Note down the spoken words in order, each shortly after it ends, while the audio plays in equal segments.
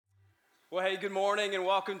Well, hey, good morning and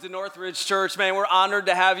welcome to Northridge Church. Man, we're honored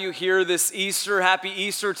to have you here this Easter. Happy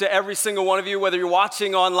Easter to every single one of you, whether you're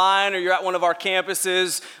watching online or you're at one of our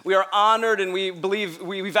campuses. We are honored and we believe,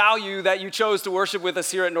 we value that you chose to worship with us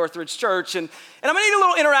here at Northridge Church. And I'm gonna need a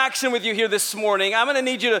little interaction with you here this morning. I'm gonna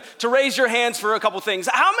need you to raise your hands for a couple things.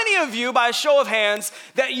 How many of you, by a show of hands,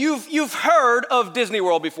 that you've heard of Disney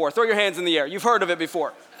World before? Throw your hands in the air. You've heard of it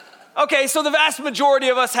before. Okay, so the vast majority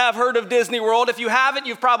of us have heard of Disney World. If you haven't,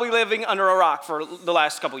 you've probably living under a rock for the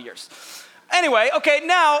last couple years. Anyway, okay,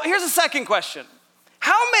 now here's a second question.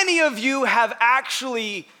 How many of you have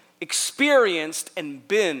actually experienced and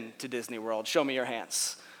been to Disney World? Show me your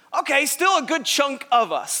hands. Okay, still a good chunk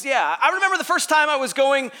of us. Yeah, I remember the first time I was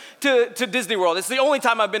going to Disney World. It's the only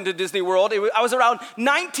time I've been to Disney World. I was around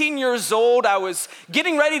 19 years old. I was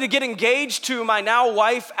getting ready to get engaged to my now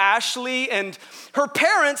wife, Ashley, and her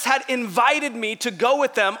parents had invited me to go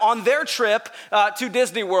with them on their trip to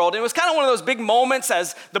Disney World. And it was kind of one of those big moments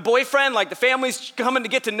as the boyfriend, like the family's coming to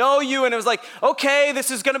get to know you, and it was like, okay,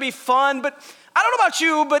 this is gonna be fun, but I don't know about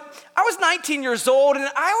you, but I was 19 years old, and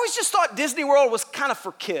I always just thought Disney World was kind of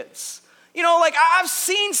for kids. You know, like I've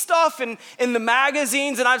seen stuff in the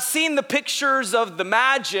magazines, and I've seen the pictures of the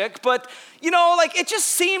magic, but you know, like it just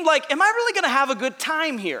seemed like, am I really gonna have a good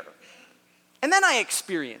time here? And then I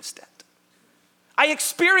experienced it. I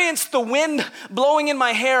experienced the wind blowing in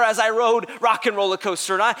my hair as I rode Rock and Roller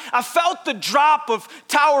Coaster, and I felt the drop of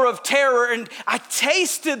Tower of Terror, and I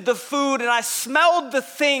tasted the food, and I smelled the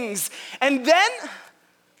things, and then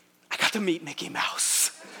I got to meet Mickey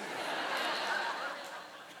Mouse.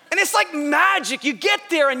 And it's like magic. You get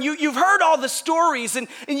there, and you've heard all the stories, and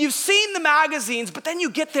you've seen the magazines, but then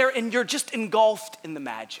you get there, and you're just engulfed in the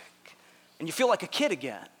magic, and you feel like a kid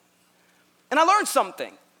again. And I learned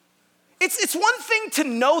something. It's one thing to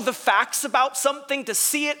know the facts about something, to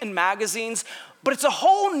see it in magazines, but it's a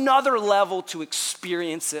whole nother level to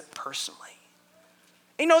experience it personally.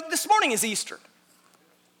 You know, this morning is Easter.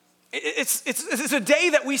 It's a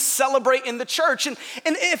day that we celebrate in the church. And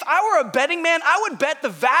if I were a betting man, I would bet the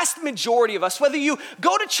vast majority of us, whether you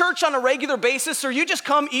go to church on a regular basis or you just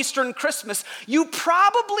come Easter and Christmas, you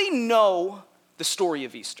probably know the story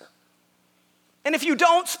of Easter. And if you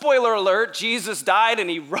don't, spoiler alert, Jesus died and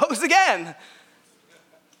he rose again.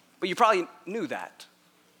 But you probably knew that.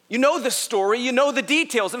 You know the story, you know the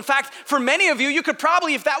details. In fact, for many of you, you could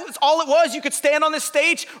probably, if that was all it was, you could stand on this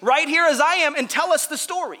stage right here as I am and tell us the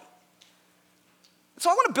story. So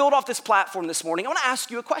I want to build off this platform this morning. I want to ask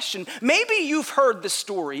you a question. Maybe you've heard the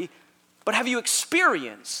story, but have you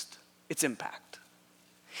experienced its impact?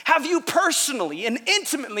 Have you personally and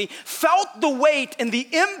intimately felt the weight and the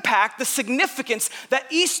impact, the significance that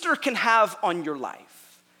Easter can have on your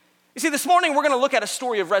life? You see, this morning we're going to look at a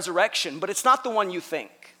story of resurrection, but it's not the one you think.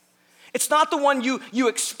 It's not the one you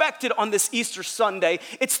expected on this Easter Sunday.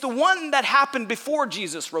 It's the one that happened before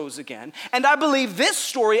Jesus rose again. And I believe this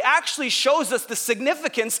story actually shows us the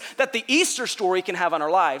significance that the Easter story can have on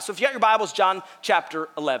our lives. So if you got your Bibles, John chapter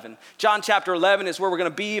 11. John chapter 11 is where we're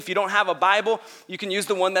going to be. If you don't have a Bible, you can use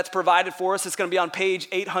the one that's provided for us. It's going to be on page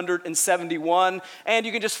 871. And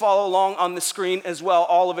you can just follow along on the screen as well.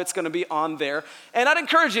 All of it's going to be on there. And I'd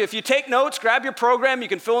encourage you, if you take notes, grab your program. You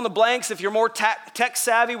can fill in the blanks. If you're more tech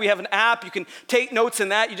savvy, we have an app. You can take notes in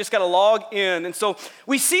that. You just got to log in. And so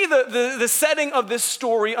we see the setting of this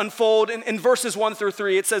story unfold in verses 1 through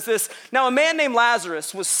 3. It says this: Now a man named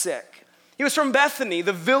Lazarus was sick. He was from Bethany,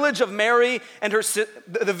 the village of Mary and her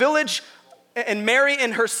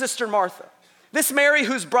sister Martha. This Mary,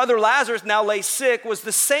 whose brother Lazarus now lay sick, was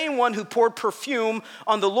the same one who poured perfume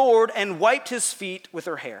on the Lord and wiped his feet with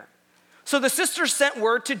her hair. So the sisters sent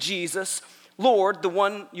word to Jesus, Lord, the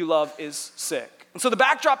one you love is sick. And so the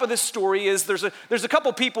backdrop of this story is there's a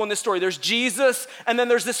couple people in this story. There's Jesus, and then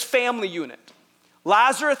there's this family unit.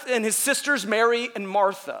 Lazarus and his sisters, Mary and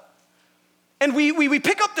Martha. And we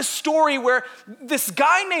pick up the story where this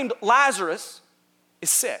guy named Lazarus is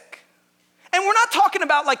sick. And we're not talking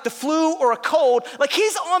about like the flu or a cold. Like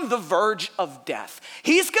he's on the verge of death.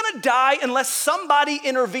 He's gonna die unless somebody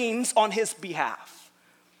intervenes on his behalf.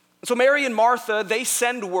 And so Mary and Martha, they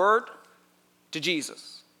send word to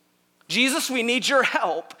Jesus. Jesus, we need your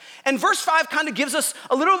help. And verse 5 kind of gives us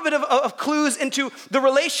a little bit of clues into the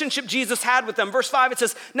relationship Jesus had with them. Verse 5, it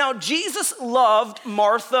says, now Jesus loved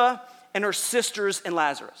Martha and her sisters and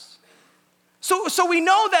Lazarus. So we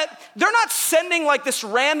know that they're not sending like this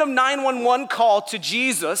random 911 call to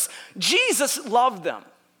Jesus. Jesus loved them.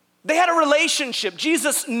 They had a relationship.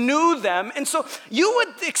 Jesus knew them. And so you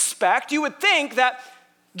would think that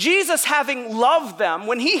Jesus, having loved them,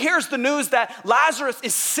 when he hears the news that Lazarus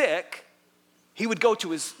is sick, he would go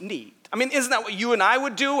to his need. I mean, isn't that what you and I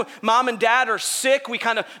would do? Mom and dad are sick. We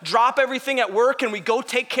kind of drop everything at work and we go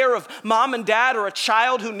take care of mom and dad or a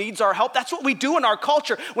child who needs our help. That's what we do in our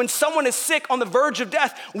culture. When someone is sick on the verge of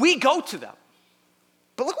death, we go to them.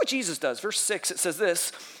 But look what Jesus does. Verse 6, it says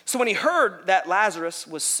this. So when he heard that Lazarus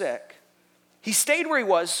was sick, he stayed where he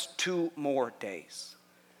was 2 more days.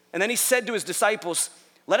 And then he said to his disciples,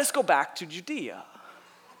 let us go back to Judea.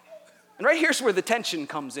 And right here's where the tension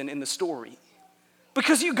comes in the story.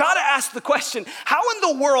 Because you gotta ask the question, how in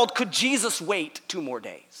the world could Jesus wait 2 more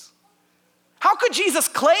days? How could Jesus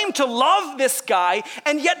claim to love this guy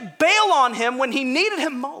and yet bail on him when he needed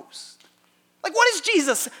him most? Like, what is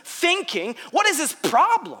Jesus thinking? What is his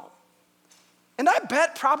problem? And I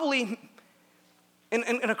bet probably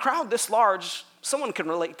in a crowd this large, someone can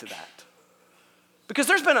relate to that. Because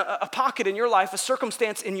there's been a pocket in your life, a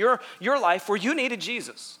circumstance in your life where you needed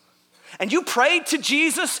Jesus. And you prayed to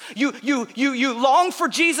Jesus, you longed for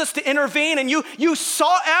Jesus to intervene, and you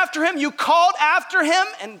sought after him, you called after him,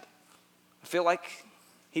 and I feel like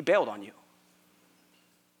he bailed on you.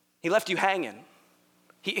 He left you hanging.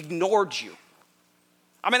 He ignored you.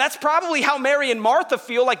 I mean, that's probably how Mary and Martha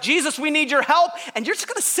feel, like, Jesus, we need your help, and you're just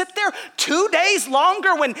gonna sit there 2 days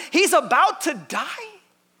longer when he's about to die?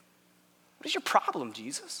 What is your problem,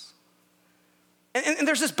 Jesus? And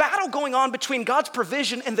there's this battle going on between God's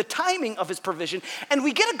provision and the timing of his provision. And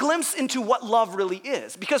we get a glimpse into what love really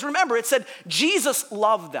is. Because remember, it said Jesus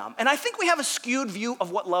loved them. And I think we have a skewed view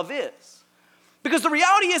of what love is. Because the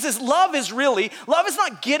reality is love is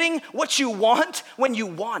not getting what you want when you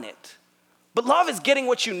want it. But love is getting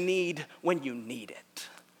what you need when you need it.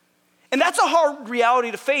 And that's a hard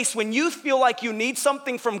reality to face when you feel like you need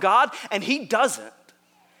something from God and he doesn't.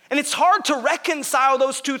 And it's hard to reconcile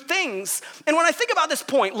those two things. And when I think about this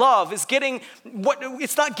point, love is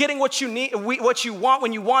it's not getting what you need, what you want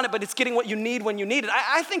when you want it, but it's getting what you need when you need it.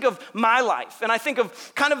 I think of my life, and I think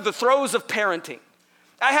of kind of the throes of parenting.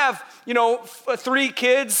 I have, 3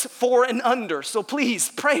 kids, 4 and under, so please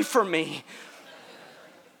pray for me.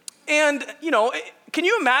 And, can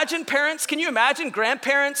you imagine parents? Can you imagine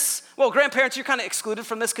grandparents? Well, grandparents, you're kind of excluded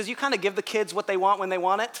from this because you kind of give the kids what they want when they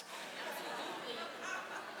want it.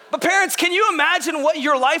 But parents, can you imagine what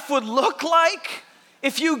your life would look like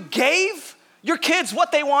if you gave your kids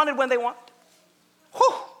what they wanted when they wanted?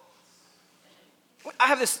 Whew. I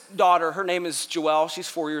have this daughter, her name is Joelle, she's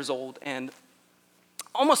 4 years old, and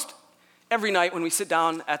almost every night when we sit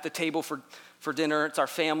down at the table for dinner, it's our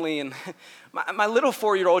family, and my little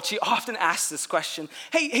 4-year-old, she often asks this question,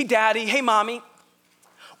 hey daddy, hey mommy,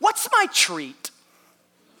 what's my treat?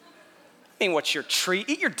 I mean, what's your treat?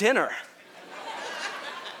 Eat your dinner.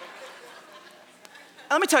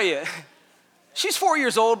 Let me tell you, she's 4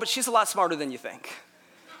 years old, but she's a lot smarter than you think.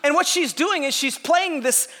 And what she's doing is she's playing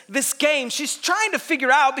this game. She's trying to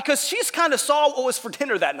figure out, because she's kind of saw what was for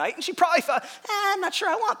dinner that night, and she probably thought, I'm not sure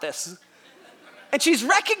I want this. And she's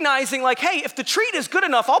recognizing, like, hey, if the treat is good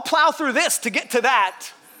enough, I'll plow through this to get to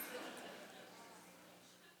that.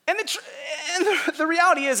 And the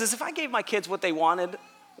reality is if I gave my kids what they wanted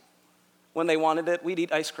when they wanted it, we'd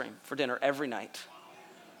eat ice cream for dinner every night.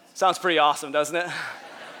 Sounds pretty awesome, doesn't it?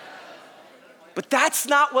 But that's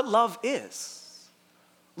not what love is.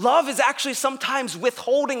 Love is actually sometimes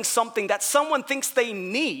withholding something that someone thinks they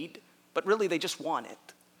need, but really they just want it.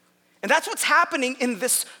 And that's what's happening in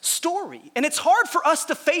this story. And it's hard for us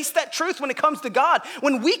to face that truth when it comes to God,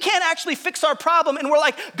 when we can't actually fix our problem and we're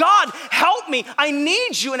like, God, help me, I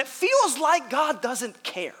need you. And it feels like God doesn't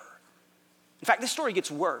care. In fact, this story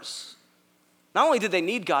gets worse. Not only did they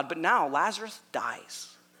need God, but now Lazarus dies.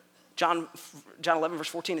 John 11, verse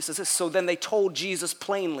 14, it says this, so then they told Jesus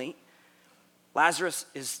plainly, Lazarus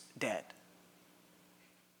is dead.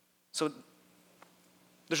 So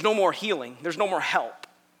there's no more healing, there's no more help.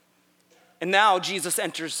 And now Jesus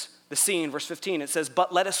enters the scene, verse 15, it says,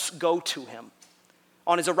 but let us go to him.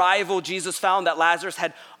 On his arrival, Jesus found that Lazarus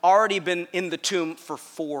had already been in the tomb for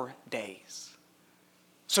 4 days.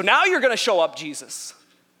 So now you're gonna show up, Jesus.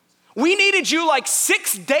 We needed you like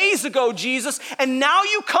 6 days ago, Jesus, and now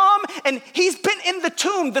you come and he's been in the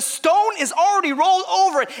tomb. The stone is already rolled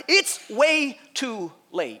over it. It's way too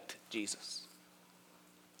late, Jesus.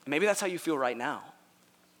 Maybe that's how you feel right now.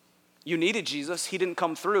 You needed Jesus, he didn't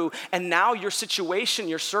come through, and now your situation,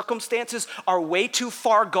 your circumstances are way too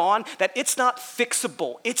far gone that it's not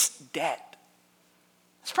fixable, it's dead.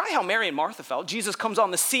 That's probably how Mary and Martha felt. Jesus comes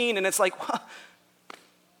on the scene and it's like,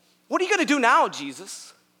 what are you gonna do now,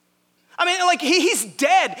 Jesus? I mean, like, he's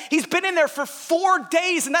dead. He's been in there for 4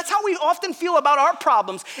 days, and that's how we often feel about our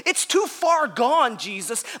problems. It's too far gone,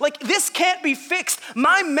 Jesus. Like, this can't be fixed.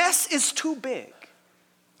 My mess is too big.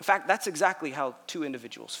 In fact, that's exactly how 2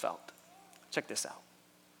 individuals felt. Check this out.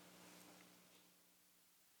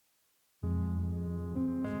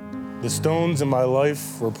 The stones in my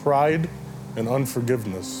life were pride and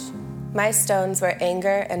unforgiveness. My stones were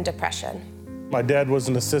anger and depression. My dad was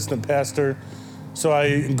an assistant pastor, so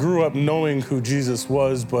I grew up knowing who Jesus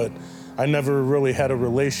was, but I never really had a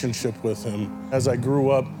relationship with him. As I grew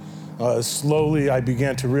up, slowly I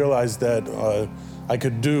began to realize that I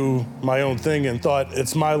could do my own thing and thought,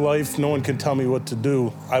 it's my life, no one can tell me what to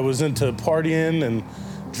do. I was into partying and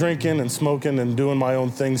drinking and smoking and doing my own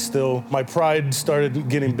thing still. My pride started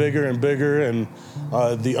getting bigger and bigger, and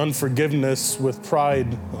the unforgiveness with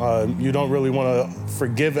pride, you don't really want to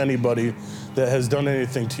forgive anybody that has done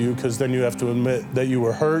anything to you, because then you have to admit that you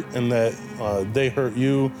were hurt and that they hurt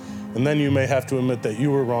you, and then you may have to admit that you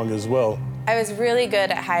were wrong as well. I was really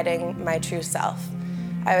good at hiding my true self.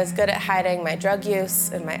 I was good at hiding my drug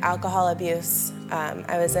use and my alcohol abuse.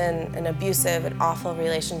 I was in an abusive and awful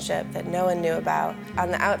relationship that no one knew about.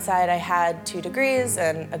 On the outside, I had 2 degrees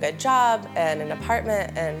and a good job and an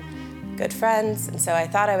apartment and good friends, and so I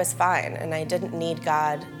thought I was fine, and I didn't need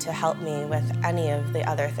God to help me with any of the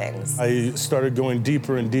other things. I started going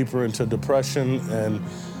deeper and deeper into depression, and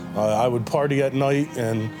I would party at night,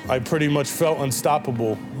 and I pretty much felt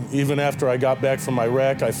unstoppable. Even after I got back from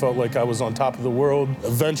Iraq, I felt like I was on top of the world.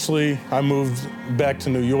 Eventually, I moved back to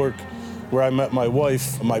New York, where I met my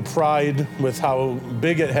wife. My pride with how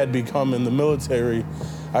big it had become in the military,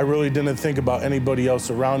 I really didn't think about anybody else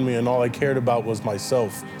around me, and all I cared about was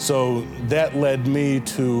myself. So that led me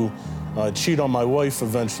to cheat on my wife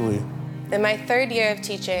eventually. In my 3rd year of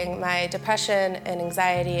teaching, my depression and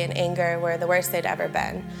anxiety and anger were the worst they'd ever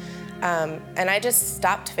been. And I just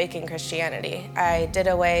stopped faking Christianity. I did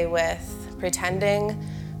away with pretending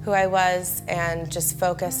who I was and just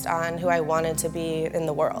focused on who I wanted to be in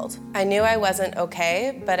the world. I knew I wasn't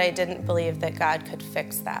okay, but I didn't believe that God could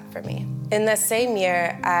fix that for me. In the same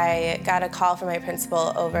year, I got a call from my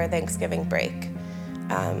principal over Thanksgiving break.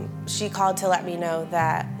 She called to let me know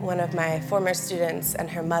that one of my former students and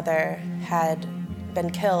her mother had been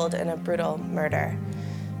killed in a brutal murder.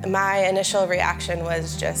 My initial reaction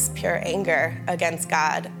was just pure anger against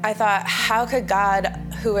God. I thought, how could God,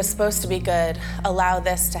 who was supposed to be good, allow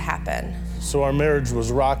this to happen? So our marriage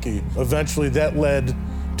was rocky. Eventually that led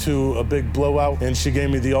to a big blowout, and she gave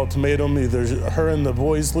me the ultimatum, either her and the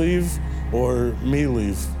boys leave or me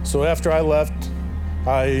leave. So after I left,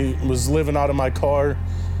 I was living out of my car,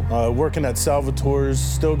 working at Salvatore's,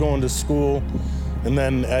 still going to school, and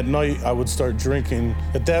then at night I would start drinking.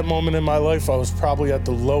 At that moment in my life, I was probably at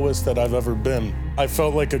the lowest that I've ever been. I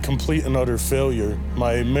felt like a complete and utter failure.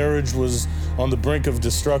 My marriage was on the brink of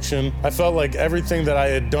destruction. I felt like everything that I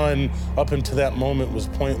had done up until that moment was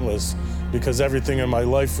pointless, because everything in my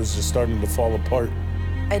life was just starting to fall apart.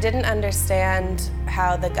 I didn't understand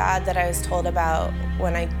how the God that I was told about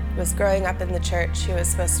when I was growing up in the church, who was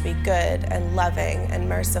supposed to be good and loving and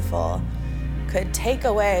merciful, could take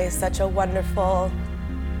away such a wonderful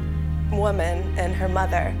woman and her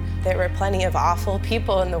mother. There were plenty of awful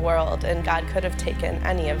people in the world, and God could have taken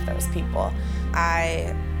any of those people.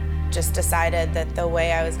 I just decided that the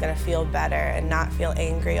way I was going to feel better and not feel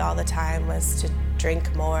angry all the time was to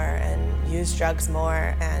drink more and use drugs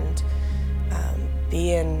more and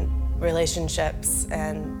be in relationships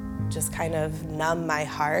and just kind of numb my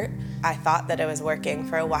heart. I thought that it was working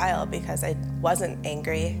for a while because I wasn't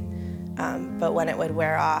angry, but when it would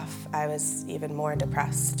wear off, I was even more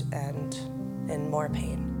depressed and in more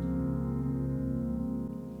pain.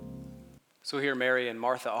 So here Mary and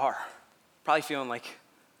Martha are, probably feeling like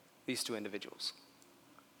these 2 individuals.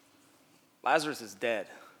 Lazarus is dead.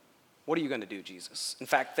 What are you going to do, Jesus? In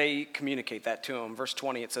fact, they communicate that to him. Verse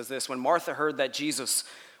 20, it says this: when Martha heard that Jesus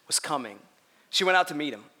was coming, she went out to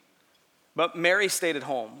meet him. But Mary stayed at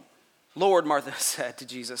home. Lord, Martha said to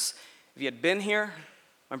Jesus, if you had been here,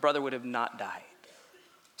 my brother would have not died.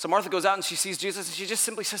 So Martha goes out and she sees Jesus, and she just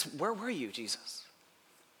simply says, where were you, Jesus?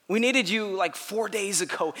 We needed you like 4 days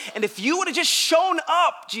ago. And if you would have just shown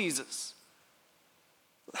up, Jesus,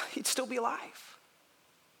 he'd still be alive.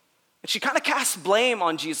 And she kind of casts blame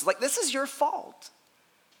on Jesus, like, this is your fault.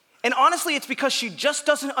 And honestly, it's because she just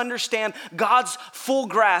doesn't understand God's full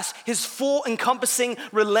grasp, his full encompassing,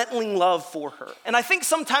 relenting love for her. And I think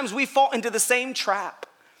sometimes we fall into the same trap,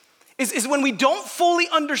 is when we don't fully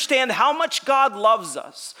understand how much God loves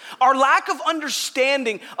us. Our lack of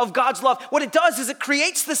understanding of God's love, what it does is it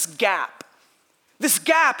creates this gap.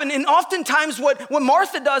 And oftentimes what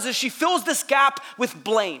Martha does is she fills this gap with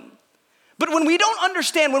blame. But when we don't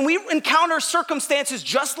understand, when we encounter circumstances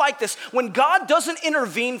just like this, when God doesn't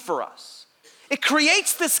intervene for us, it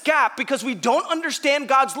creates this gap because we don't understand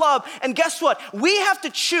God's love. And guess what? We have to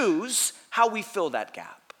choose how we fill that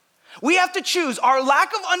gap. We have to choose. Our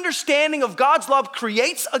lack of understanding of God's love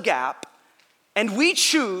creates a gap, and we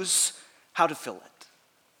choose how to fill it.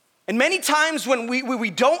 And many times when we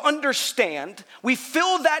don't understand, we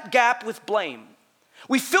fill that gap with blame.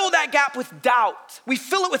 We fill that gap with doubt. We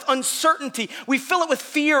fill it with uncertainty. We fill it with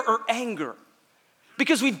fear or anger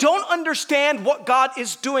because we don't understand what God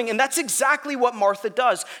is doing. And that's exactly what Martha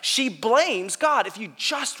does. She blames God. If you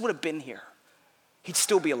just would have been here, he'd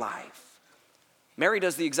still be alive. Mary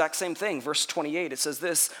does the exact same thing. Verse 28, it says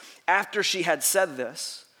this, after she had said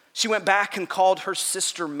this, she went back and called her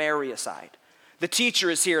sister Mary aside. The teacher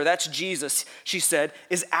is here, that's Jesus, she said,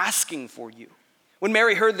 is asking for you. When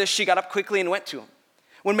Mary heard this, she got up quickly and went to him.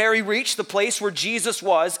 When Mary reached the place where Jesus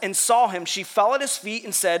was and saw him, she fell at his feet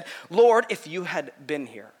and said, Lord, if you had been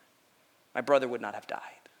here, my brother would not have died.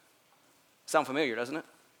 Sound familiar, doesn't it?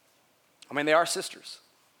 I mean, they are sisters.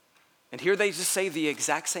 And here they just say the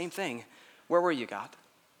exact same thing. Where were you, God?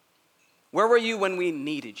 Where were you when we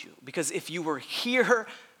needed you? Because if you were here,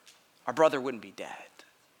 our brother wouldn't be dead.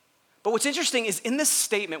 But what's interesting is in this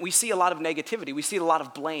statement, we see a lot of negativity. We see a lot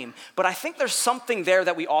of blame. But I think there's something there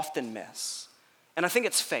that we often miss. And I think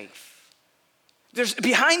it's faith.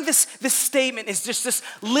 Behind this statement is just this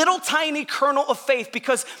little tiny kernel of faith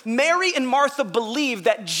because Mary and Martha believed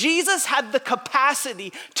that Jesus had the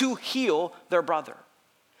capacity to heal their brother.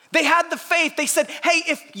 They had the faith. They said, hey,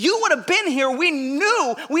 if you would have been here, we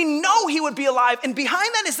know he would be alive. And behind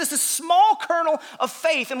that is this small kernel of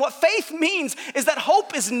faith. And what faith means is that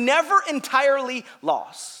hope is never entirely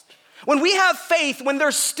lost. When we have faith, when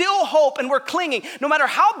there's still hope and we're clinging, no matter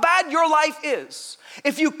how bad your life is,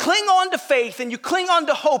 if you cling on to faith and you cling on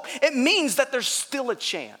to hope, it means that there's still a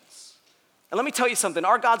chance. And let me tell you something,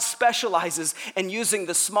 our God specializes in using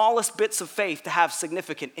the smallest bits of faith to have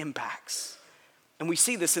significant impacts. And we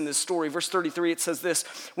see this in this story. Verse 33, it says this,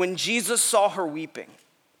 when Jesus saw her weeping,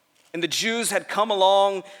 and the Jews had come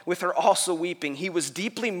along with her also weeping, he was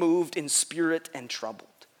deeply moved in spirit and troubled.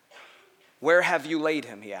 Where have you laid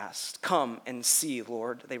him, he asked. Come and see,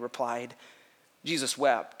 Lord, they replied. Jesus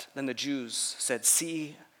wept. Then the Jews said,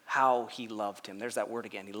 see how he loved him. There's that word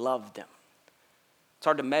again, he loved him. It's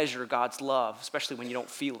hard to measure God's love, especially when you don't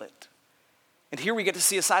feel it. And here we get to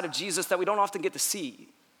see a side of Jesus that we don't often get to see.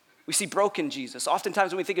 We see broken Jesus.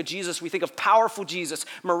 Oftentimes when we think of Jesus, we think of powerful Jesus,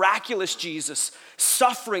 miraculous Jesus,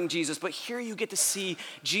 suffering Jesus. But here you get to see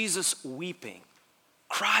Jesus weeping,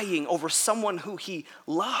 crying over someone who he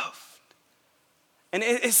loved. And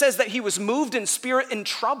it says that he was moved in spirit and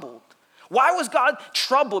troubled. Why was God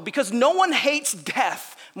troubled? Because no one hates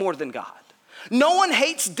death more than God. No one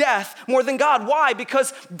hates death more than God. Why?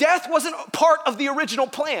 Because death wasn't part of the original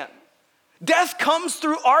plan. Death comes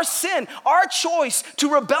through our sin. Our choice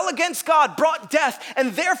to rebel against God brought death.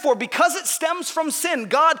 And therefore, because it stems from sin,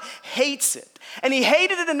 God hates it. And he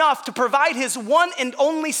hated it enough to provide his one and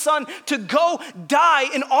only son to go die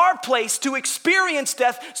in our place to experience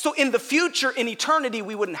death. So in the future, in eternity,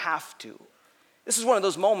 we wouldn't have to. This is one of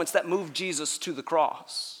those moments that moved Jesus to the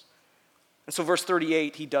cross. And so verse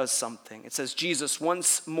 38, he does something. It says, Jesus,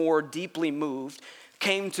 once more deeply moved,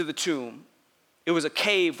 came to the tomb. It was a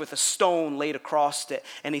cave with a stone laid across it.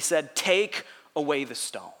 And he said, take away the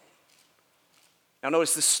stone. Now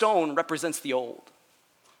notice the stone represents the old.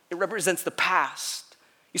 It represents the past.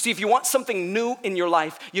 You see, if you want something new in your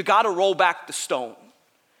life, you got to roll back the stone.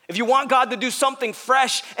 If you want God to do something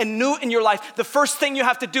fresh and new in your life, the first thing you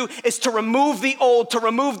have to do is to remove the old, to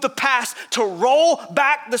remove the past, to roll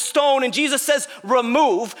back the stone. And Jesus says,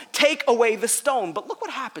 remove, take away the stone. But look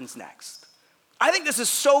what happens next. I think this is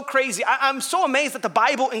so crazy. I'm so amazed that the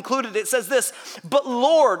Bible included it. It says this, but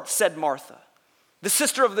Lord, said Martha, the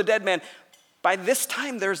sister of the dead man, by this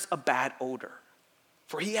time there's a bad odor,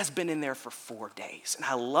 for he has been in there for 4 days. And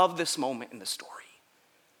I love this moment in the story.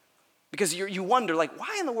 Because you wonder, like,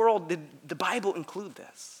 why in the world did the Bible include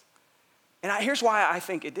this? And here's why I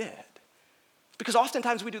think it did. It's because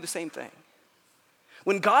oftentimes we do the same thing.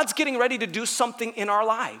 When God's getting ready to do something in our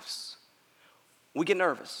lives, we get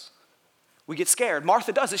nervous. We get scared.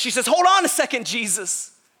 Martha does it. She says, hold on a second,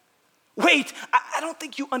 Jesus. Wait, I don't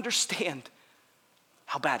think you understand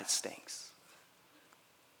how bad it stinks.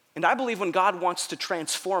 And I believe when God wants to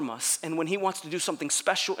transform us and when he wants to do something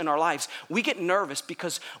special in our lives, we get nervous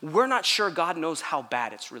because we're not sure God knows how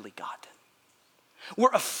bad it's really gotten.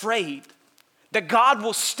 We're afraid that God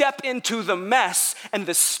will step into the mess and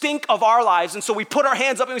the stink of our lives. And so we put our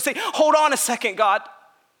hands up and we say, hold on a second, God.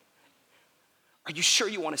 Are you sure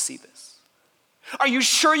you want to see this? Are you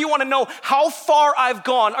sure you want to know how far I've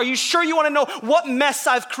gone? Are you sure you want to know what mess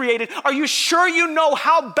I've created? Are you sure you know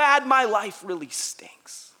how bad my life really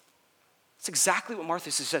stinks? That's exactly what Martha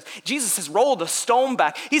says. Jesus has rolled a stone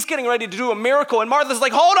back. He's getting ready to do a miracle. And Martha's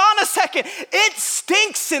like, hold on a second. It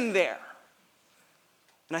stinks in there.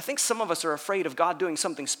 And I think some of us are afraid of God doing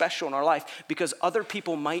something special in our life because other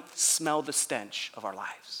people might smell the stench of our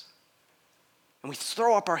lives. And we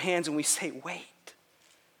throw up our hands and we say, wait.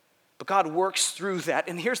 But God works through that.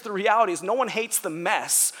 And here's the reality is no one hates the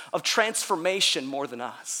mess of transformation more than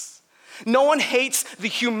us. No one hates the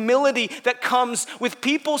humility that comes with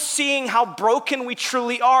people seeing how broken we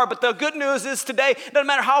truly are. But the good news is today, no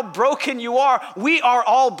matter how broken you are, we are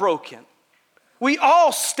all broken. We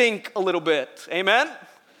all stink a little bit. Amen?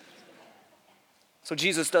 So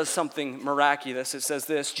Jesus does something miraculous. It says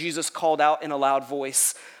this, Jesus called out in a loud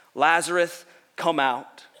voice, Lazarus, come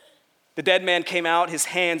out. The dead man came out, his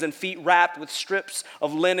hands and feet wrapped with strips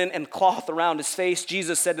of linen and cloth around his face.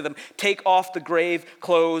 Jesus said to them, take off the grave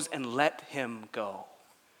clothes and let him go.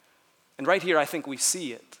 And right here, I think we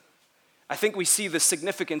see it. I think we see the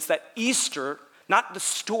significance that Easter, not the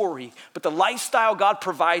story, but the lifestyle God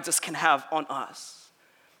provides us can have on us.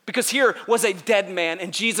 Because here was a dead man,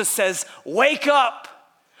 and Jesus says, wake up,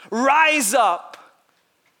 rise up.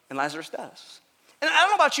 And Lazarus does. And I don't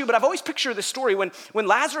know about you, but I've always pictured this story. When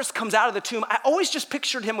Lazarus comes out of the tomb, I always just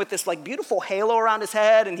pictured him with this like beautiful halo around his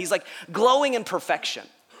head, and he's like glowing in perfection.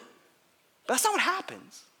 But that's not what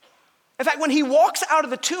happens. In fact, when he walks out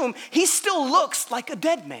of the tomb, he still looks like a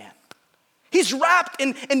dead man. He's wrapped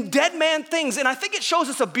in dead man things, and I think it shows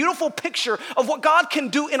us a beautiful picture of what God can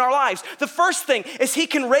do in our lives. The first thing is he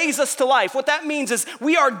can raise us to life. What that means is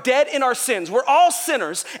we are dead in our sins. We're all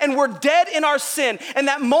sinners, and we're dead in our sin. And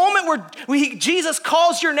that moment where Jesus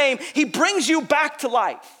calls your name, he brings you back to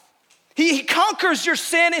life. He conquers your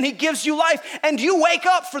sin, and he gives you life, and you wake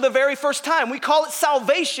up for the very first time. We call it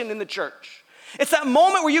salvation in the church. It's that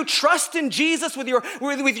moment where you trust in Jesus with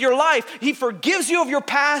your life. He forgives you of your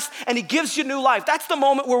past and he gives you new life. That's the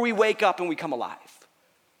moment where we wake up and we come alive.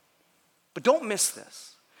 But don't miss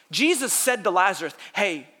this. Jesus said to Lazarus,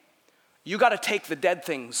 hey, you got to take the dead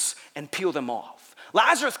things and peel them off.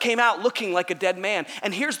 Lazarus came out looking like a dead man.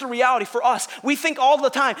 And here's the reality for us. We think all the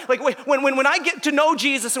time, like when I get to know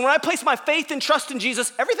Jesus and when I place my faith and trust in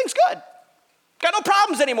Jesus, everything's good. Got no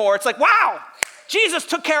problems anymore. It's like, wow, Jesus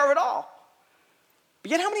took care of it all. But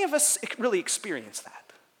yet, how many of us really experience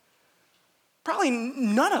that? Probably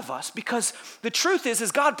none of us, because the truth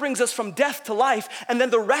is God brings us from death to life, and then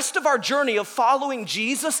the rest of our journey of following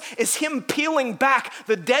Jesus is him peeling back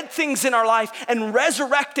the dead things in our life and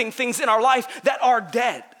resurrecting things in our life that are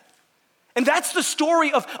dead. And that's the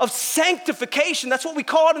story of sanctification. That's what we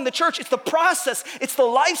call it in the church. It's the process, it's the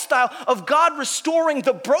lifestyle of God restoring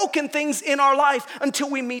the broken things in our life until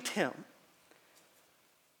we meet him.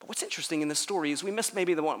 But what's interesting in this story is we missed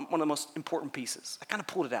maybe one of the most important pieces. I kind of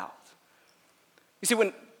pulled it out. You see,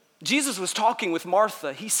 when Jesus was talking with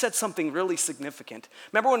Martha, he said something really significant.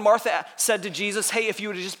 Remember when Martha said to Jesus, hey, if you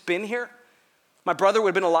would have just been here, my brother would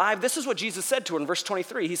have been alive? This is what Jesus said to her in verse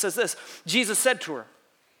 23. He says this, Jesus said to her,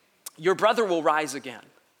 your brother will rise again.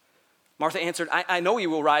 Martha answered, I know he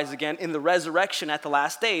will rise again in the resurrection at the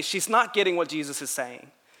last days. She's not getting what Jesus is saying.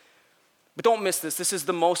 But don't miss this. This is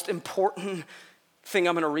the most important thing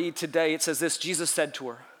I'm going to read today. It says this, Jesus said to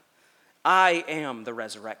her, I am the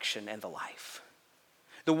resurrection and the life.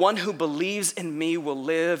 The one who believes in me will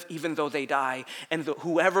live even though they die, and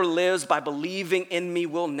whoever lives by believing in me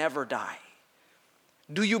will never die.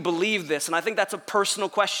 Do you believe this? And I think that's a personal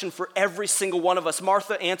question for every single one of us.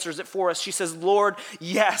 Martha answers it for us. She says, Lord,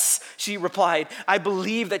 yes, she replied. I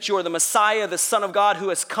believe that you are the Messiah, the Son of God who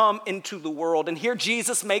has come into the world. And here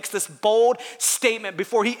Jesus makes this bold statement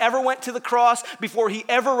before he ever went to the cross, before he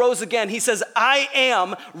ever rose again. He says, I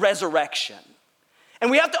am resurrection. And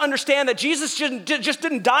we have to understand that Jesus just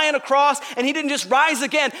didn't die on a cross and he didn't just rise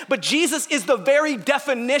again, but Jesus is the very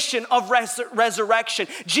definition of resurrection.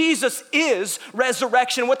 Jesus is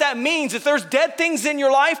resurrection. What that means, if there's dead things in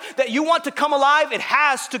your life that you want to come alive, it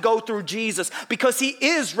has to go through Jesus because he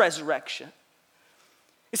is resurrection.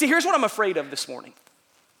 You see, here's what I'm afraid of this morning.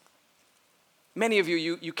 Many of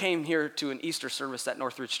you came here to an Easter service at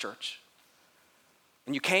Northridge Church,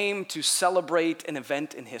 and you came to celebrate an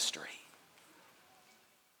event in history.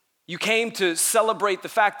 You came to celebrate the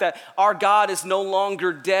fact that our God is no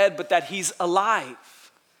longer dead, but that he's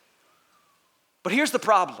alive. But here's the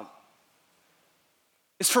problem.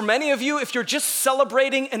 Is for many of you, if you're just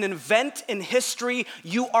celebrating an event in history,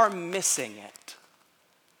 you are missing it.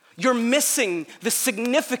 You're missing the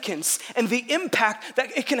significance and the impact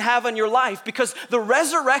that it can have on your life, because the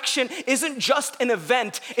resurrection isn't just an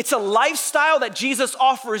event. It's a lifestyle that Jesus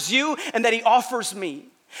offers you and that he offers me.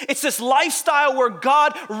 It's this lifestyle where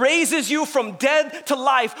God raises you from dead to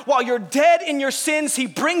life. While you're dead in your sins, he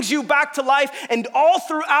brings you back to life. And all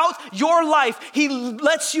throughout your life, he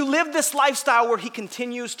lets you live this lifestyle where he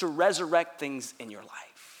continues to resurrect things in your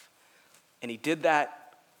life. And he did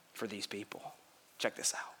that for these people. Check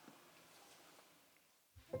this out.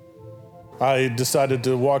 I decided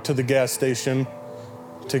to walk to the gas station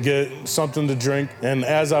to get something to drink. And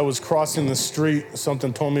as I was crossing the street,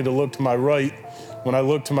 something told me to look to my right. When I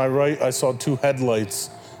looked to my right, I saw two headlights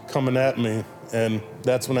coming at me, and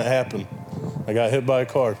that's when it happened. I got hit by a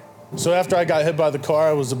car. So after I got hit by the car,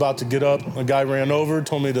 I was about to get up. A guy ran over,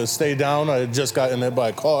 told me to stay down. I had just gotten hit by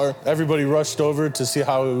a car. Everybody rushed over to see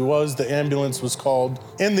how it was. The ambulance was called.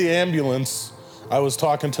 In the ambulance, I was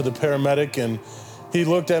talking to the paramedic, and he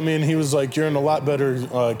looked at me and he was like, "You're in a lot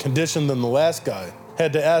better condition than the last guy."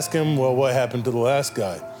 Had to ask him, well, what happened to the last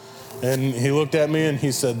guy? And he looked at me and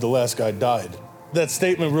he said, "The last guy died." That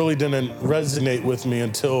statement really didn't resonate with me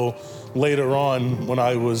until later on when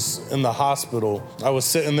I was in the hospital. I was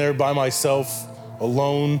sitting there by myself,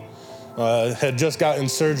 alone, had just gotten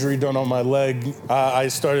surgery done on my leg. I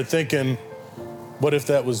started thinking, what if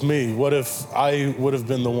that was me? What if I would have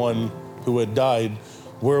been the one who had died?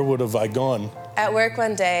 Where would have I gone? At work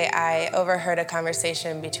one day, I overheard a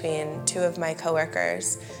conversation between two of my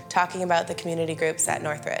coworkers talking about the community groups at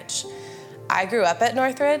Northridge. I grew up at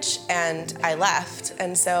Northridge and I left,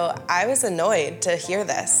 and so I was annoyed to hear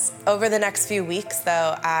this. Over the next few weeks,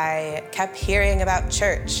 though, I kept hearing about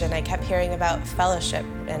church and I kept hearing about fellowship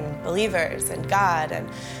and believers and God, and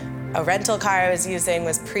a rental car I was using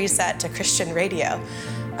was preset to Christian radio.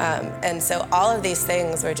 And so all of these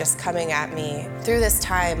things were just coming at me through this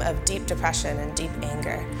time of deep depression and deep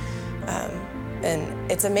anger.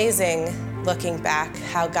 And it's amazing looking back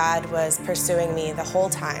how God was pursuing me the whole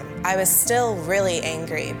time. I was still really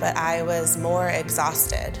angry, but I was more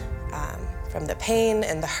exhausted from the pain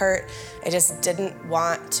and the hurt. I just didn't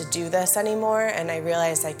want to do this anymore, and I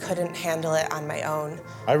realized I couldn't handle it on my own.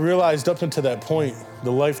 I realized up until that point,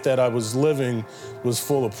 the life that I was living was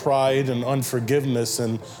full of pride and unforgiveness,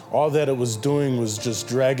 and all that it was doing was just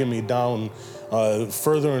dragging me down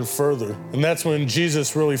further and further. And that's when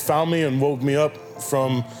Jesus really found me and woke me up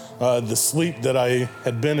from the sleep that I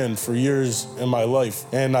had been in for years in my life.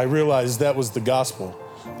 And I realized that was the gospel,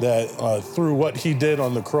 that through what he did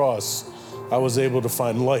on the cross, I was able to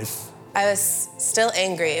find life. I was still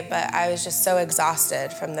angry, but I was just so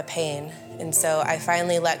exhausted from the pain. And so I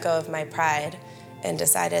finally let go of my pride and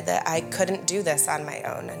decided that I couldn't do this on my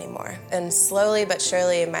own anymore. And slowly but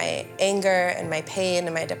surely, my anger and my pain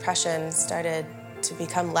and my depression started to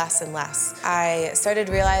become less and less. I started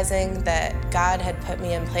realizing that God had put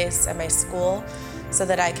me in place at my school so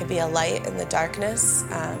that I could be a light in the darkness,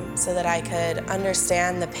 so that I could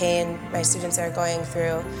understand the pain my students are going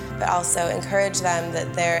through, but also encourage them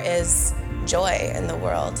that there is joy in the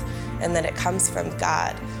world and that it comes from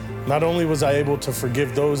God. Not only was I able to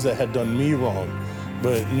forgive those that had done me wrong,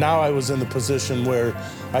 but now I was in the position where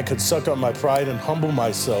I could suck up my pride and humble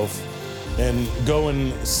myself and go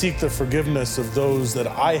and seek the forgiveness of those that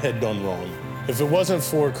I had done wrong. If it wasn't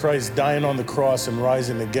for Christ dying on the cross and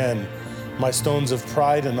rising again, my stones of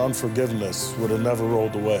pride and unforgiveness would have never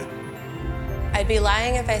rolled away. I'd be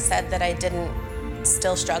lying if I said that I didn't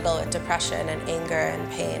still struggle with depression and anger and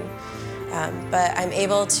pain. But I'm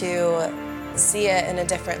able to see it in a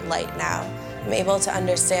different light now. I'm able to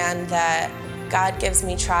understand that God gives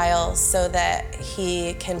me trials so that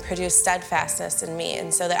he can produce steadfastness in me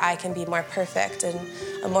and so that I can be more perfect and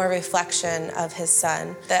a more reflection of his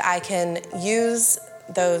son, that I can use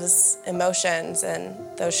those emotions and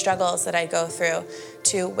those struggles that I go through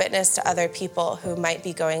to witness to other people who might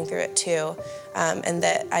be going through it too, and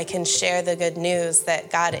that I can share the good news that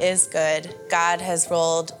God is good. God has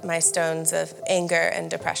rolled my stones of anger and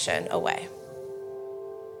depression away.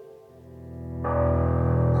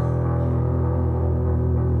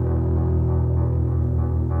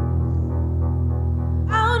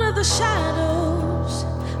 Out of the shadows,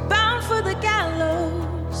 bound for the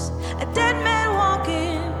gallows, a dead man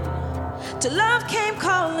walking, till love came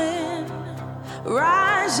calling.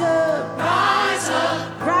 Rise up, rise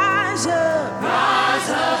up, rise up, rise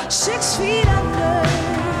up. 6 feet under,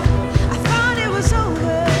 I thought it was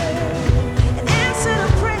over. An answer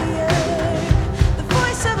to prayer, the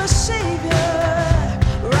voice of a savior.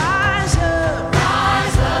 Rise up,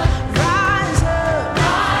 rise up, rise up,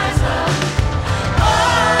 rise up.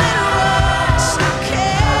 All at once I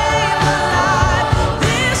came alive.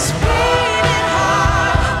 This beating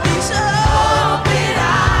heart, these open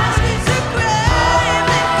eyes, the grave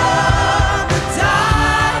that covered the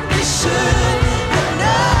darkness should have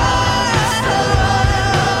known.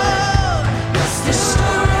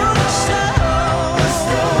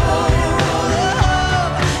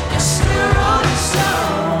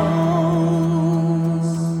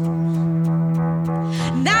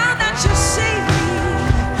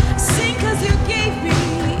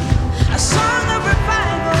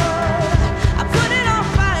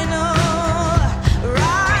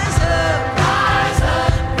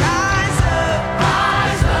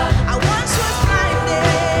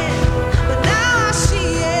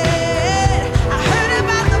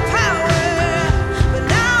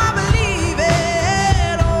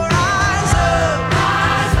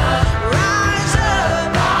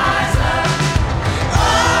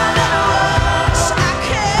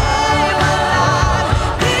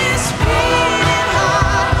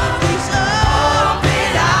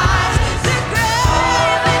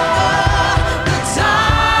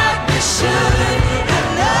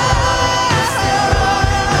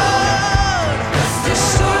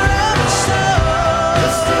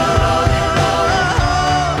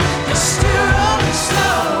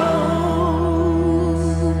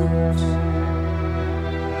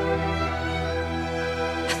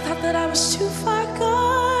 was too far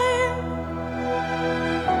gone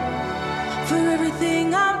for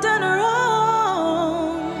everything I've done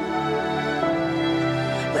wrong.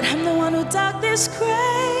 But I'm the one who dug this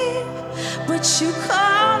grave. But you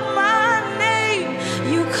called my name.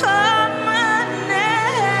 You called my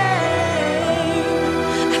name.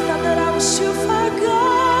 I thought that I was too far gone.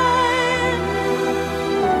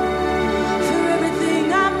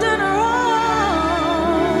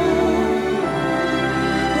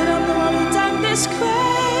 This grave,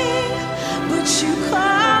 but you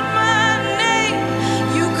called my name.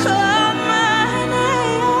 You called my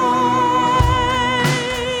name.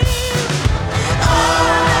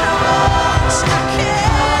 All at once I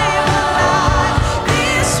came alive.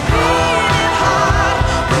 This beating heart,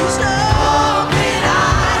 these open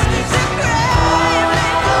eyes, the grave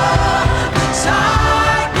let go. The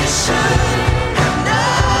darkness should have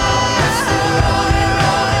known. The story of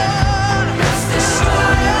the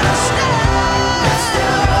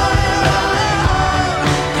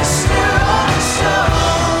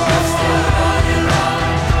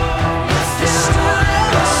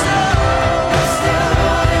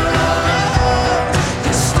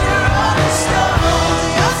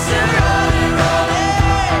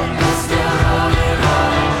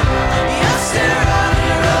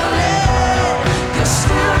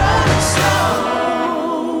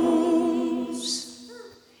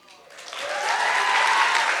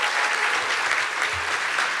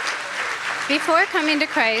Before coming to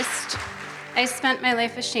Christ, I spent my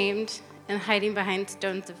life ashamed and hiding behind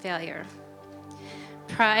stones of failure.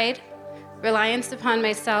 Pride, reliance upon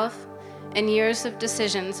myself, and years of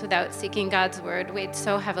decisions without seeking God's word weighed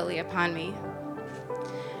so heavily upon me.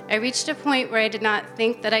 I reached a point where I did not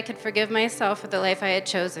think that I could forgive myself for the life I had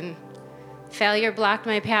chosen. Failure blocked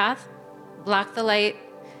my path, blocked the light,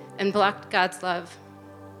 and blocked God's love.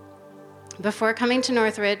 Before coming to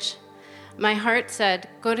Northridge, my heart said,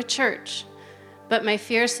 go to church. But my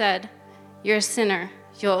fear said, you're a sinner,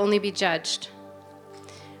 you'll only be judged.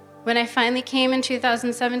 When I finally came in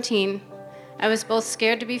 2017, I was both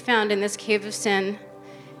scared to be found in this cave of sin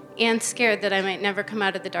and scared that I might never come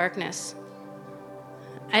out of the darkness.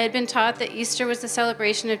 I had been taught that Easter was the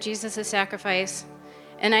celebration of Jesus' sacrifice,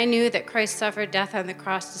 and I knew that Christ suffered death on the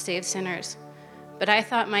cross to save sinners, but I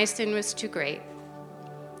thought my sin was too great.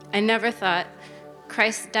 I never thought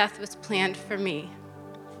Christ's death was planned for me.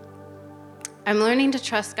 I'm learning to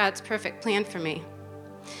trust God's perfect plan for me.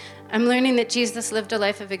 I'm learning that Jesus lived a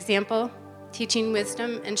life of example, teaching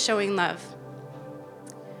wisdom and showing love.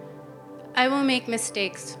 I will make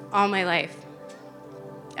mistakes all my life.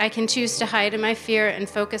 I can choose to hide in my fear and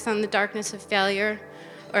focus on the darkness of failure,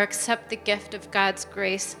 or accept the gift of God's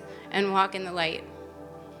grace and walk in the light.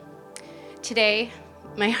 Today,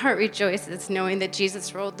 my heart rejoices knowing that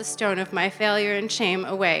Jesus rolled the stone of my failure and shame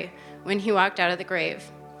away when he walked out of the grave.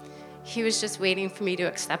 He was just waiting for me to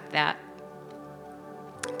accept that.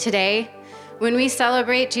 Today, when we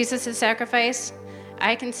celebrate Jesus' sacrifice,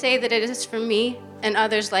 I can say that it is for me and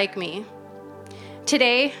others like me.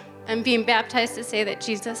 Today, I'm being baptized to say that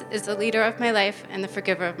Jesus is the leader of my life and the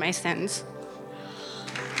forgiver of my sins.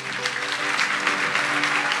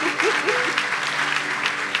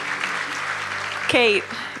 Kate,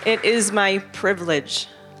 it is my privilege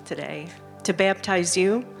today to baptize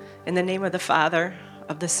you in the name of the Father,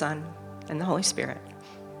 of the Son, and the Holy Spirit.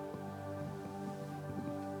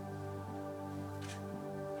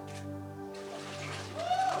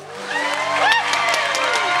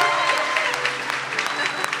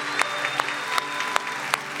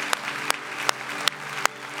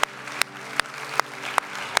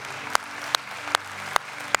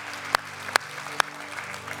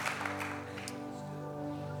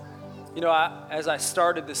 You know, as I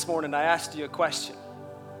started this morning, I asked you a question.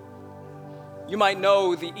 You might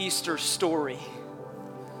know the Easter story,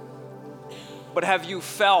 but have you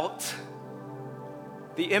felt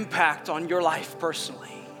the impact on your life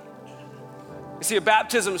personally? You see, a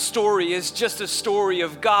baptism story is just a story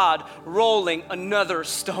of God rolling another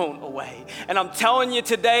stone away. And I'm telling you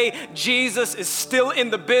today, Jesus is still in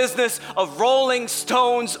the business of rolling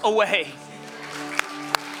stones away.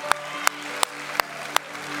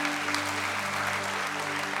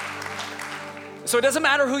 So it doesn't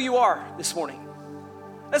matter who you are this morning.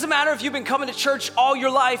 It doesn't matter if you've been coming to church all your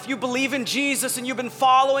life, you believe in Jesus and you've been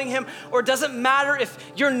following him, or it doesn't matter if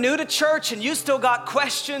you're new to church and you still got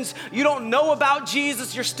questions, you don't know about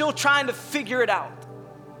Jesus, you're still trying to figure it out.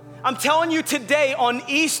 I'm telling you today on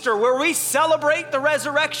Easter, where we celebrate the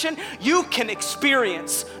resurrection, you can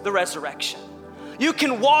experience the resurrection. You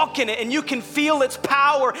can walk in it and you can feel its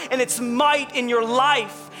power and its might in your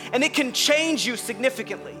life, and it can change you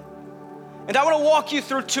significantly. And I want to walk you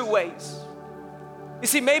through two ways. You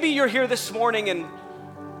see, maybe you're here this morning and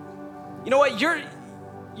you know what, you're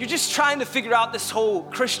just trying to figure out this whole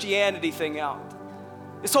Christianity thing out,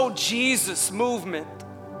 this whole Jesus movement.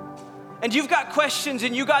 And you've got questions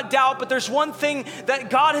and you got doubt, but there's one thing that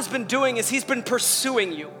God has been doing is he's been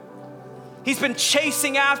pursuing you. He's been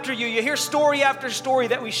chasing after you. You hear story after story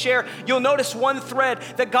that we share. You'll notice one thread,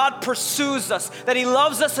 that God pursues us, that he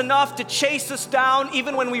loves us enough to chase us down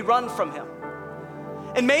even when we run from him.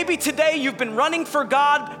 And maybe today you've been running from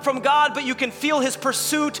God, but you can feel his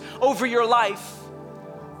pursuit over your life.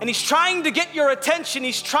 And he's trying to get your attention.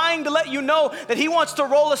 He's trying to let you know that he wants to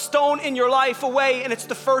roll a stone in your life away, and it's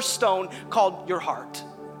the first stone called your heart.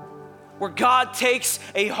 Where God takes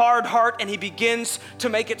a hard heart and he begins to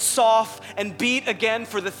make it soft and beat again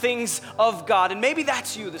for the things of God. And maybe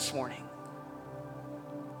that's you this morning.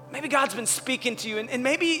 Maybe God's been speaking to you, and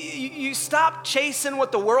maybe you stop chasing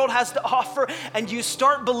what the world has to offer and you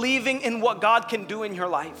start believing in what God can do in your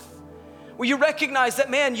life. Where you recognize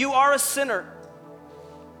that, man, you are a sinner,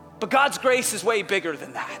 but God's grace is way bigger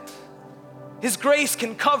than that. His grace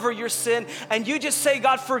can cover your sin, and you just say,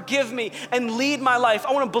 God, forgive me and lead my life.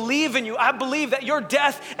 I want to believe in you. I believe that your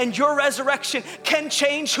death and your resurrection can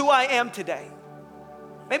change who I am today.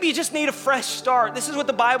 Maybe you just need a fresh start. This is what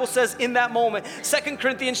the Bible says in that moment. 2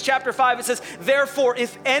 Corinthians chapter 5, it says, therefore,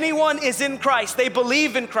 if anyone is in Christ, they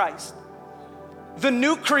believe in Christ, the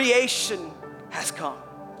new creation has come.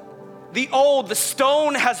 The old, the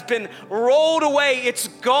stone has been rolled away. It's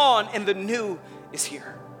gone, and the new is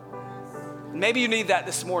here. Maybe you need that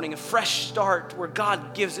this morning, a fresh start where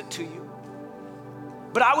God gives it to you.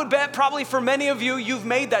 But I would bet probably for many of you, you've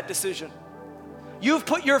made that decision. You've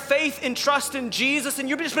put your faith and trust in Jesus, and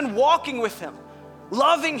you've just been walking with him,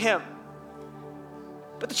 loving him.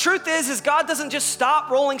 But the truth is God doesn't just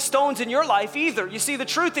stop rolling stones in your life either. You see, the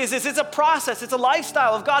truth is it's a process. It's a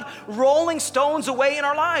lifestyle of God rolling stones away in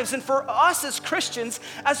our lives. And for us as Christians,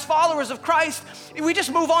 as followers of Christ, we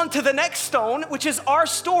just move on to the next stone, which is our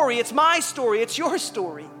story. It's my story. It's your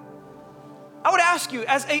story. I would ask you,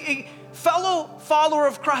 as a fellow follower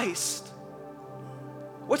of Christ,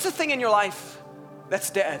 what's the thing in your life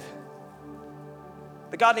that's dead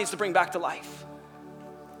that God needs to bring back to life?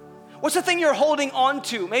 What's the thing you're holding on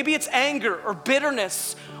to? Maybe it's anger or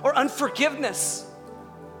bitterness or unforgiveness.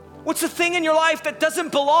 What's the thing in your life that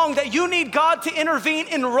doesn't belong, that you need God to intervene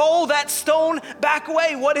and roll that stone back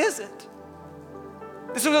away? What is it?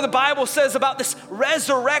 This is what the Bible says about this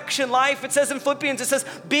resurrection life. It says in Philippians, it says,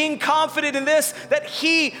 being confident in this, that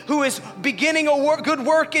he who is beginning a good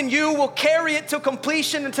work in you will carry it to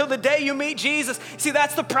completion until the day you meet Jesus. See,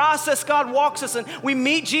 that's the process God walks us in. We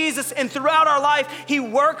meet Jesus, and throughout our life, he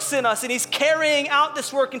works in us, and he's carrying out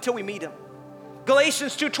this work until we meet him.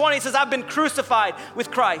 Galatians 2:20 says, I've been crucified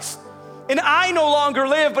with Christ, and I no longer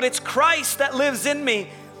live, but it's Christ that lives in me.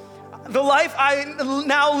 The life I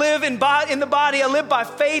now live in the body, I live by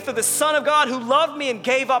faith of the Son of God who loved me and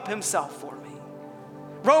gave up himself for me.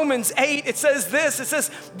 Romans 8, it says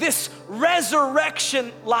this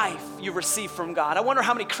resurrection life you receive from God. I wonder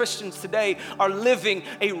how many Christians today are living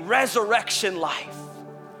a resurrection life,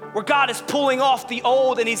 where God is pulling off the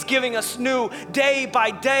old and he's giving us new day by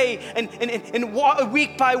day and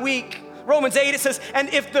week by week. Romans 8, it says, and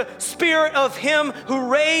if the spirit of him who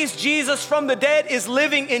raised Jesus from the dead is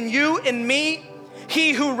living in you and me,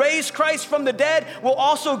 he who raised Christ from the dead will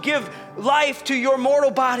also give life to your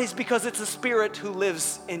mortal bodies, because it's the spirit who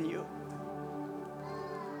lives in you.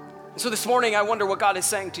 So this morning, I wonder what God is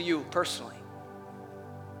saying to you personally.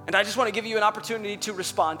 And I just want to give you an opportunity to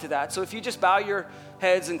respond to that. So if you just bow your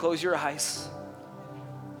heads and close your eyes.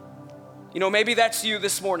 You know, maybe that's you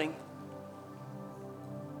this morning,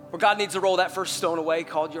 where God needs to roll that first stone away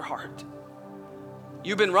called your heart.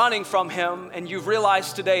 You've been running from him, and you've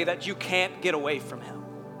realized today that you can't get away from him.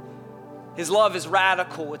 His love is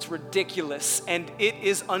radical, it's ridiculous, and it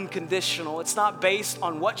is unconditional. It's not based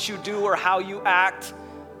on what you do or how you act.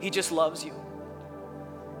 He just loves you.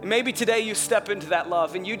 And maybe today you step into that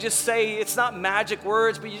love and you just say, it's not magic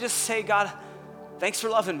words, but you just say, God, thanks for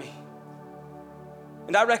loving me.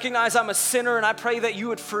 And I recognize I'm a sinner, and I pray that you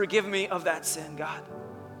would forgive me of that sin, God.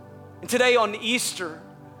 And today on Easter,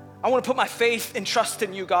 I want to put my faith and trust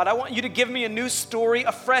in you, God. I want you to give me a new story,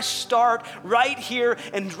 a fresh start right here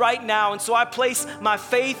and right now. And so I place my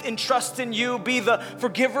faith and trust in you. Be the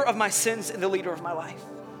forgiver of my sins and the leader of my life.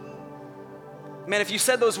 Man, if you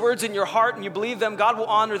said those words in your heart and you believe them, God will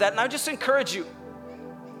honor that. And I just encourage you,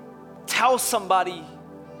 tell somebody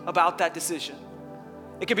about that decision.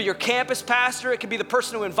 It could be your campus pastor. It could be the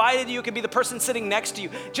person who invited you. It could be the person sitting next to you.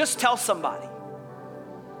 Just tell somebody.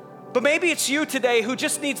 But maybe it's you today who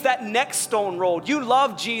just needs that next stone rolled. You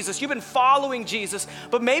love Jesus, you've been following Jesus,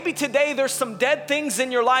 but maybe today there's some dead things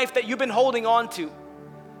in your life that you've been holding on to.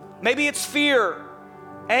 Maybe it's fear,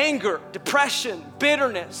 anger, depression,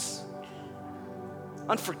 bitterness,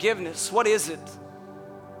 unforgiveness. What is it?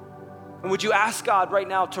 And would you ask God right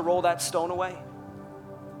now to roll that stone away?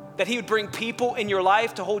 That He would bring people in your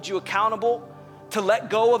life to hold you accountable, to let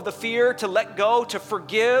go of the fear, to let go, to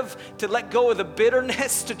forgive, to let go of the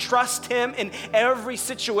bitterness, to trust Him in every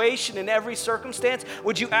situation, in every circumstance.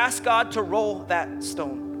 Would you ask God to roll that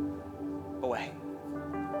stone away?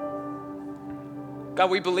 God,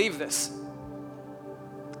 we believe this,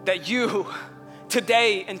 that you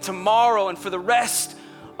today and tomorrow and for the rest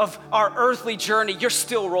of our earthly journey, you're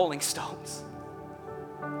still rolling stones.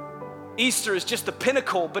 Easter is just the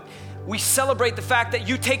pinnacle, but we celebrate the fact that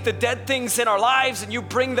you take the dead things in our lives and you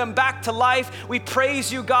bring them back to life. We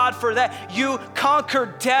praise you, God, for that. You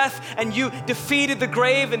conquered death and you defeated the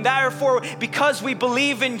grave, and therefore, because we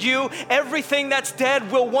believe in you, everything that's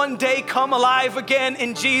dead will one day come alive again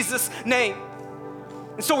in Jesus' name.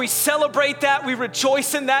 And so we celebrate that, we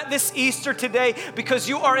rejoice in that this Easter today, because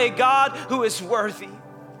you are a God who is worthy.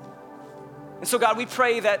 And so, God, we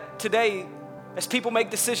pray that today, as people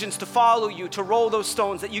make decisions to follow you, to roll those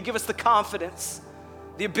stones, that you give us the confidence,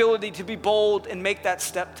 the ability to be bold and make that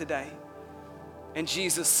step today. In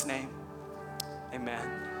Jesus' name, amen.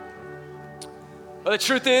 Well, the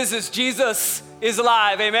truth is Jesus is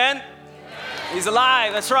alive, amen? He's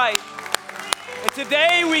alive, that's right. And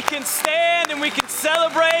today we can stand and we can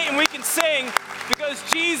celebrate and we can sing because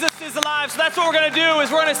Jesus is alive. So that's what we're gonna do,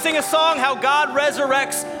 is we're gonna sing a song, How God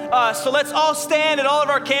Resurrects Us. So let's all stand at all of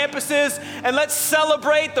our campuses and let's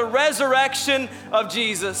celebrate the resurrection of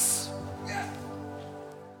Jesus.